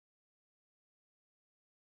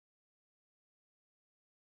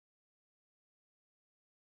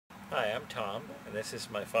Hi, I'm Tom, and this is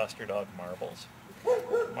my foster dog, Marbles.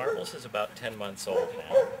 Marbles is about 10 months old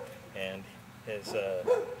now, and his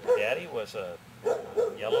daddy was a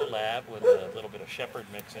yellow lab with a little bit of shepherd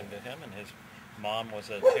mix into him, and his mom was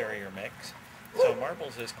a terrier mix. So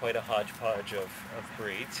Marbles is quite a hodgepodge of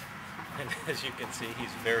breeds, and as you can see,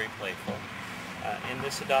 he's very playful. In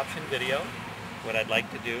this adoption video, what I'd like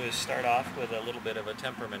to do is start off with a little bit of a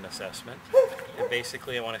temperament assessment. And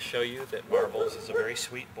basically I want to show you that Marbles is a very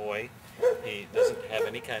sweet boy. He doesn't have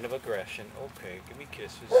any kind of aggression. Okay, give me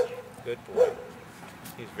kisses. Good boy.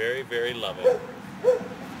 He's very, very loving.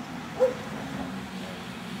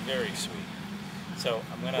 Very sweet. So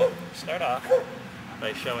I'm going to start off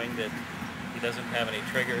by showing that he doesn't have any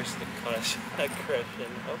triggers that cause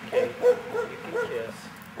aggression. Okay, you can kiss.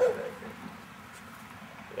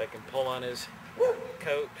 That I can pull on his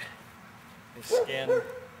coat, his skin,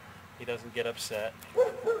 he doesn't get upset.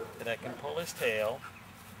 That I can pull his tail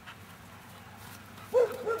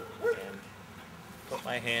and put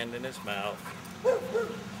my hand in his mouth,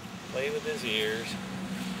 play with his ears,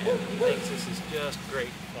 and he thinks this is just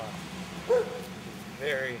great fun. He's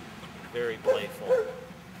very, very playful.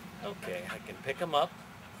 Okay, I can pick him up,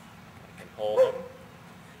 I can hold him.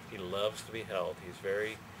 He loves to be held. He's a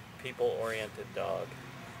very people-oriented dog.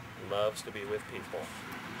 Loves to be with people.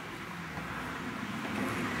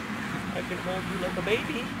 I can hold you like a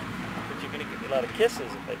baby, but you're going to give me a lot of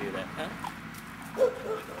kisses if I do that, huh?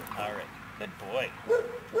 All right, good boy.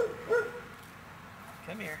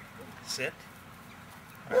 Come here. Sit.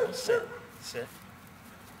 All right, sit. Sit.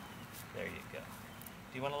 There you go.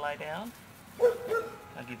 Do you want to lie down?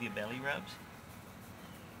 I'll give you belly rubs.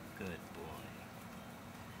 Good boy.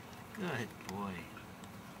 Good boy.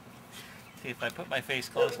 See, if I put my face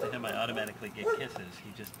close to him, I automatically get kisses.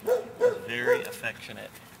 He just is very affectionate,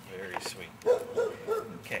 very sweet.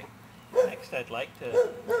 Okay, next I'd like to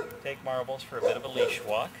take Marbles for a bit of a leash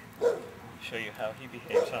walk, show you how he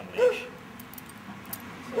behaves on leash.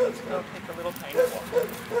 So let's go take a little tiny walk.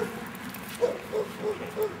 Okay,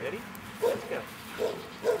 ready? Let's go.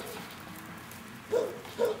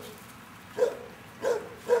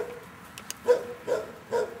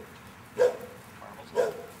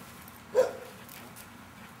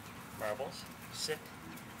 Marbles, sit.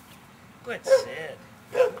 Good, sit.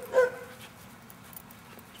 Let's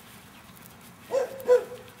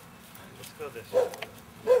go this way.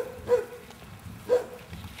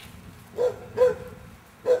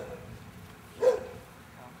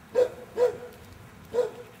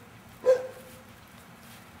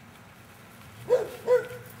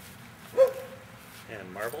 And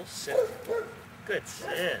Marbles, sit. Good,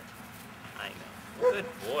 sit. I know. Good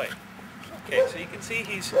boy. Okay, so you can see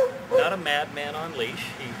he's not a madman on leash.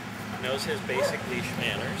 He knows his basic leash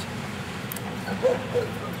manners.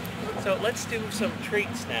 So let's do some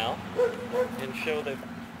treats now and show that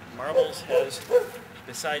Marbles has,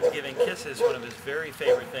 besides giving kisses, one of his very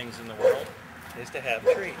favorite things in the world is to have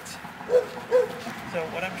treats. So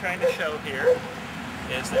what I'm trying to show here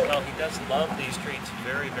is that while he does love these treats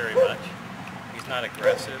very, very much, he's not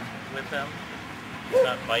aggressive with them. He's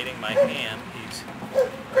not biting my hand. He's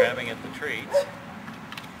grabbing at the treats.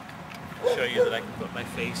 I'll show you that I can put my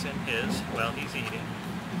face in his while he's eating.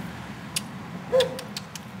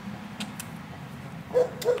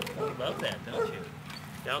 You love that, don't you?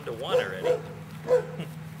 Down to one already.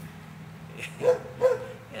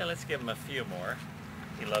 Yeah, let's give him a few more.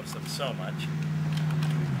 He loves them so much.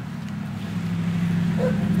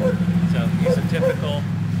 So he's a typical,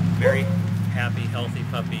 very happy, healthy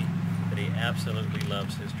puppy, but he absolutely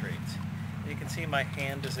loves his treats. You can see my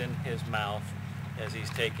hand is in his mouth as he's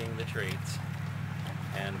taking the treats,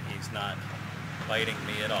 and he's not biting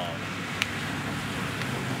me at all.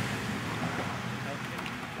 Okay,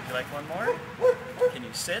 would you like one more? Can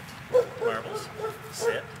you sit? Marbles,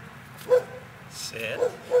 sit, sit,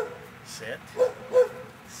 sit,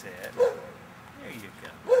 sit. There you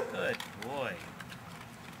go. Good boy.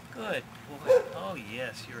 Good boy. Oh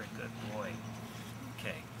yes, you're a good boy.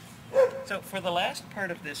 Okay. So for the last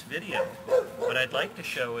part of this video, what I'd like to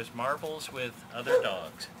show is Marbles with other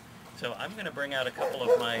dogs. So I'm going to bring out a couple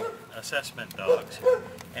of my assessment dogs,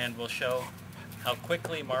 and we'll show how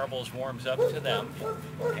quickly Marbles warms up to them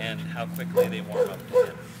and how quickly they warm up to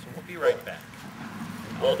him. So we'll be right back.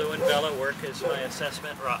 Aldo and Bella work as my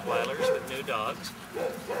assessment Rottweilers with new dogs.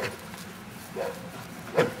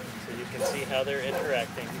 So you can see how they're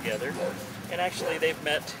interacting together. And actually they've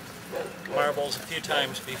met Marbles a few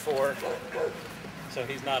times before, so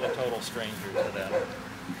he's not a total stranger to them.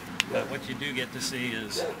 But what you do get to see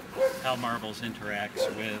is how Marbles interacts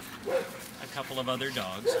with a couple of other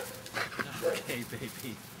dogs. Okay,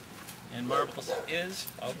 baby. And Marbles is,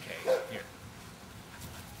 okay, here.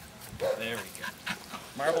 There we go.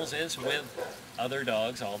 Marbles is with other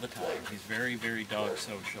dogs all the time. He's very, very dog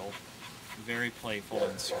social, very playful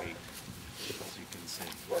and sweet, as you can see.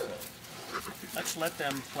 So, let's let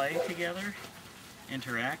them play together,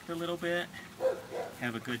 interact a little bit,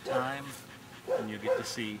 have a good time, and you'll get to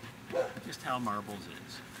see just how Marbles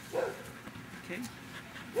is. Okay?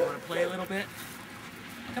 You want to play a little bit?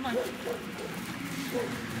 Come on.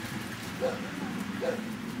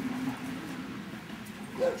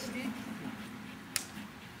 Stick. You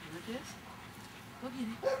want this? Go get it.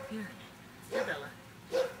 Here. Here, Bella.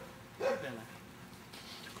 Here, Bella.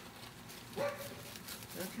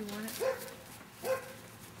 Don't you want it?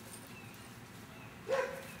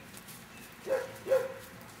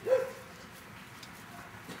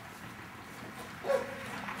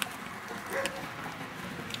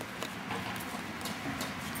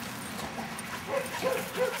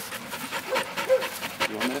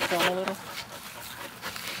 You want me to film a little?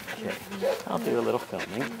 Okay, I'll do a little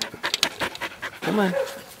filming. Come on.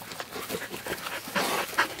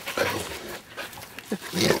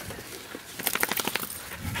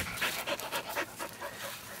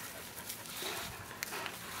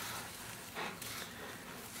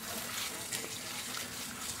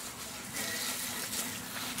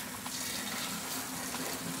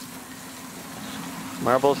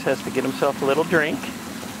 Marbles has to get himself a little drink,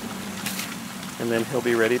 and then he'll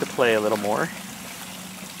be ready to play a little more.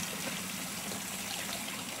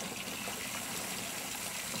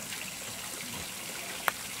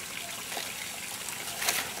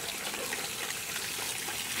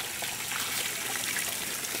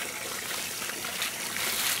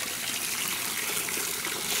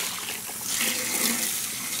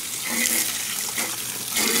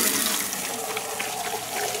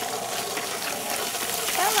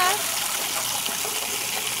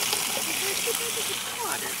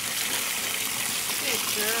 Good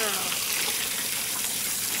girl.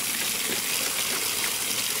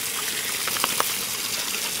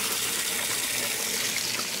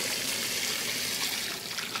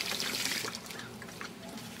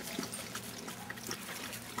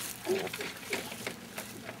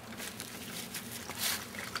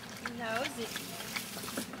 Nosy.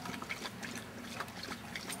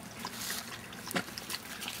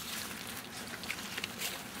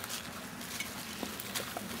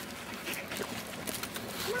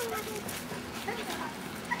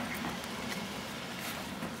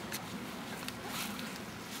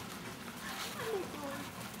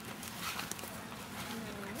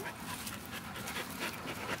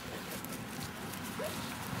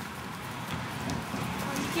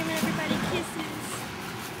 Giving everybody kisses.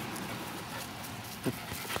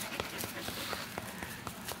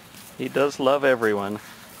 He does love everyone.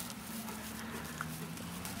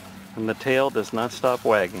 And the tail does not stop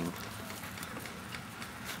wagging.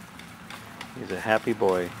 He's a happy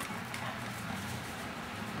boy.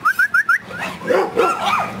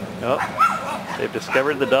 Oh, they've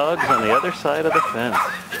discovered the dogs on the other side of the fence.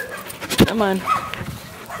 Come on.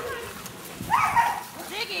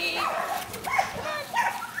 Ziggy!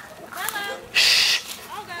 Bella!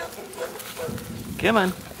 I'll go. Come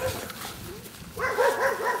on.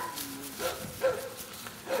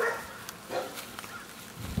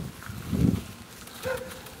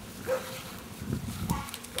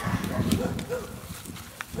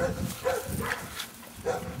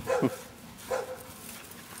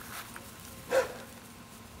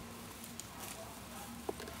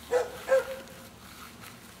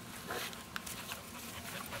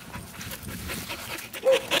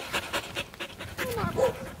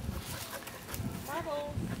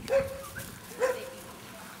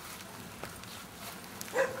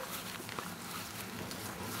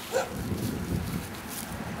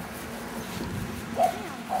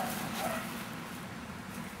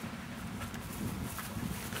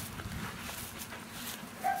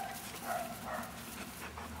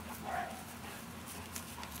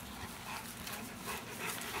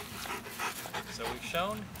 So we've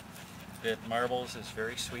shown that Marbles is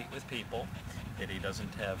very sweet with people, that he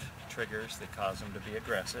doesn't have triggers that cause him to be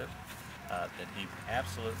aggressive, that he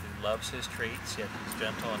absolutely loves his treats, yet he's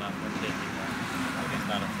gentle enough when taking them, but he's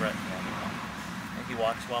not a threat to anyone. And he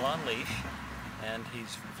walks well on leash, and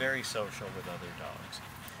he's very social with other dogs.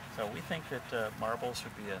 So we think that Marbles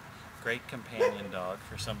would be a great companion dog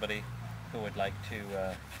for somebody who would like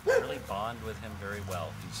to really bond with him very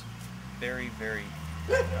well. He's very, very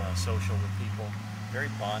social with people, very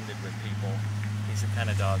bonded with people. He's the kind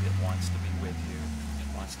of dog that wants to be with you,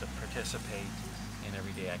 wants to participate in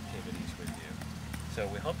everyday activities with you. So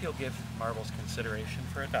we hope you'll give Marbles consideration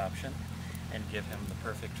for adoption. and give him the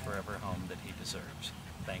perfect forever home that he deserves.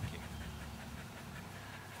 Thank you.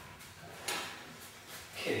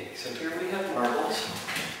 Okay, so here we have Marbles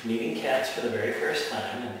meeting cats for the very first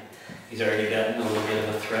time, and he's already gotten a little bit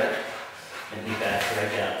of a threat, and he backed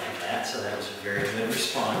right down from that, so that was a very good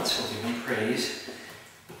response. We'll give him praise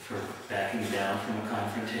for backing down from a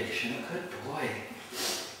confrontation. Good boy.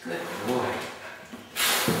 Good boy.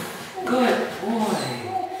 Good boy.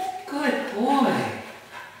 Good boy.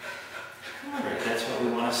 All right, that's what we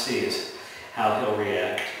want to see, is how he'll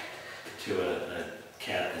react to a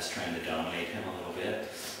cat that's trying to dominate him a little bit.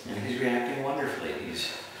 And he's reacting wonderfully. He's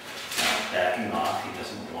backing off. He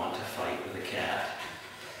doesn't want to fight with a cat.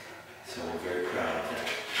 So we're very proud of that.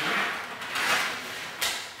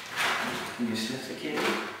 Can you sniff the kitty?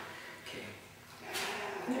 Okay.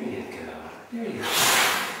 There you go. There you go.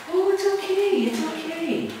 Oh, it's okay. It's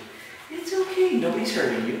okay. It's okay. Nobody's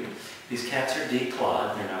hurting you. These cats are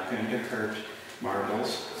declawed. They're not going to hurt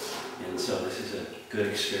Marbles. And so this is a good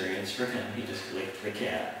experience for him. He just licked the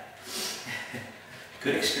cat.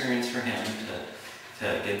 Good experience for him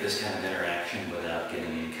to get this kind of interaction without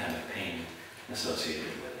getting any kind of pain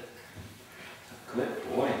associated with it. Good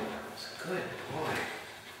boy, Marbles. Good boy.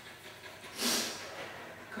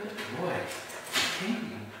 Good boy.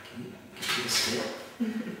 Can you sit? There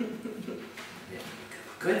you go.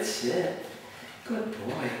 Good sit. Good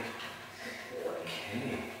boy. Okay. Do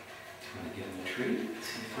you want to give him a treat?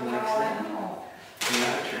 See if he likes that? You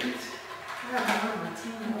want a treat?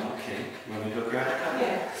 Okay. You want me to go grab it?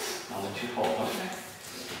 Yeah. I'll let you hold him.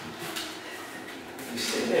 You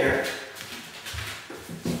stay there.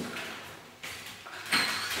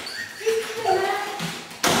 He's coming back.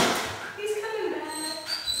 He's coming back.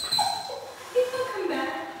 He's gonna come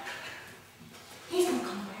back. He's gonna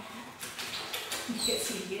come back. Yes,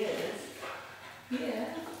 he is. Yeah.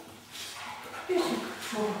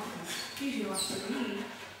 Here's your sweet.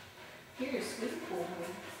 Here's a sweet boy.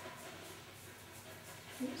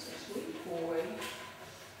 Here's a sweet boy.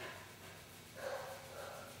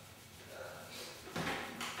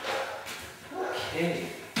 Okay.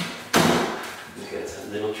 We've got some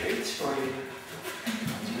little treats for you.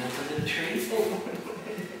 Do you like a little treat?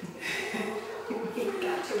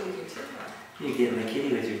 Got you with your tail. You're getting the kitty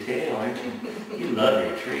with your tail, aren't you? You love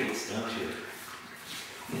your treats, don't you?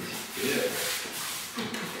 Yes, you do.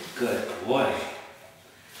 Good boy.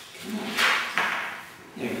 Come on.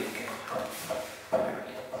 There you go. All right.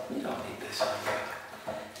 You don't need this one.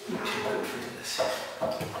 You're too good for this.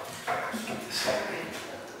 Get this away.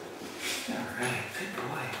 All right. Good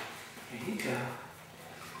boy. There you go.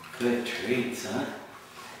 Good treats, huh?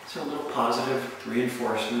 So a little positive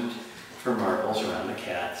reinforcement for Marbles around the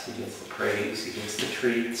cats. He gets the praise, he gets the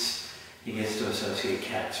treats, he gets to associate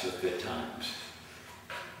cats with good times.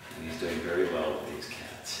 And he's doing very well with these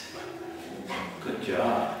cats. Good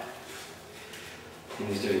job. And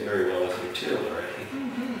he's doing very well with you too, already.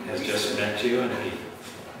 He has just met you and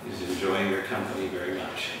he's enjoying your company very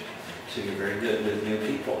much. So you're very good with new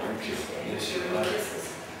people, aren't you? Yes, you are.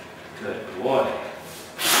 Good boy.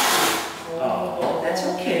 Oh, that's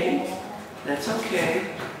okay. That's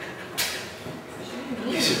okay.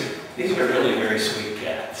 These are really very sweet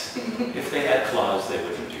cats. If they had claws, they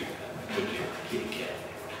wouldn't do that, would you? Kitty cat.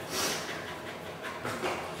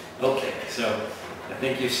 Okay, so I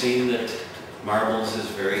think you've seen that Marbles is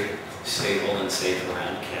very stable and safe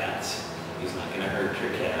around cats. He's not going to hurt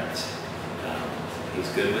your cats. He's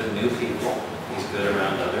good with new people. He's good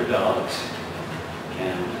around other dogs.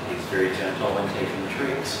 And he's very gentle when taking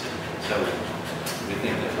treats. So we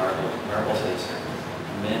think that Marbles has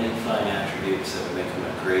many fine attributes that would make him a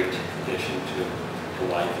great addition to a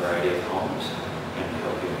wide variety of homes, and we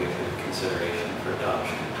hope you'll give him consideration for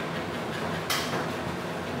adoption.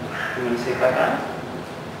 You want to say bye-bye?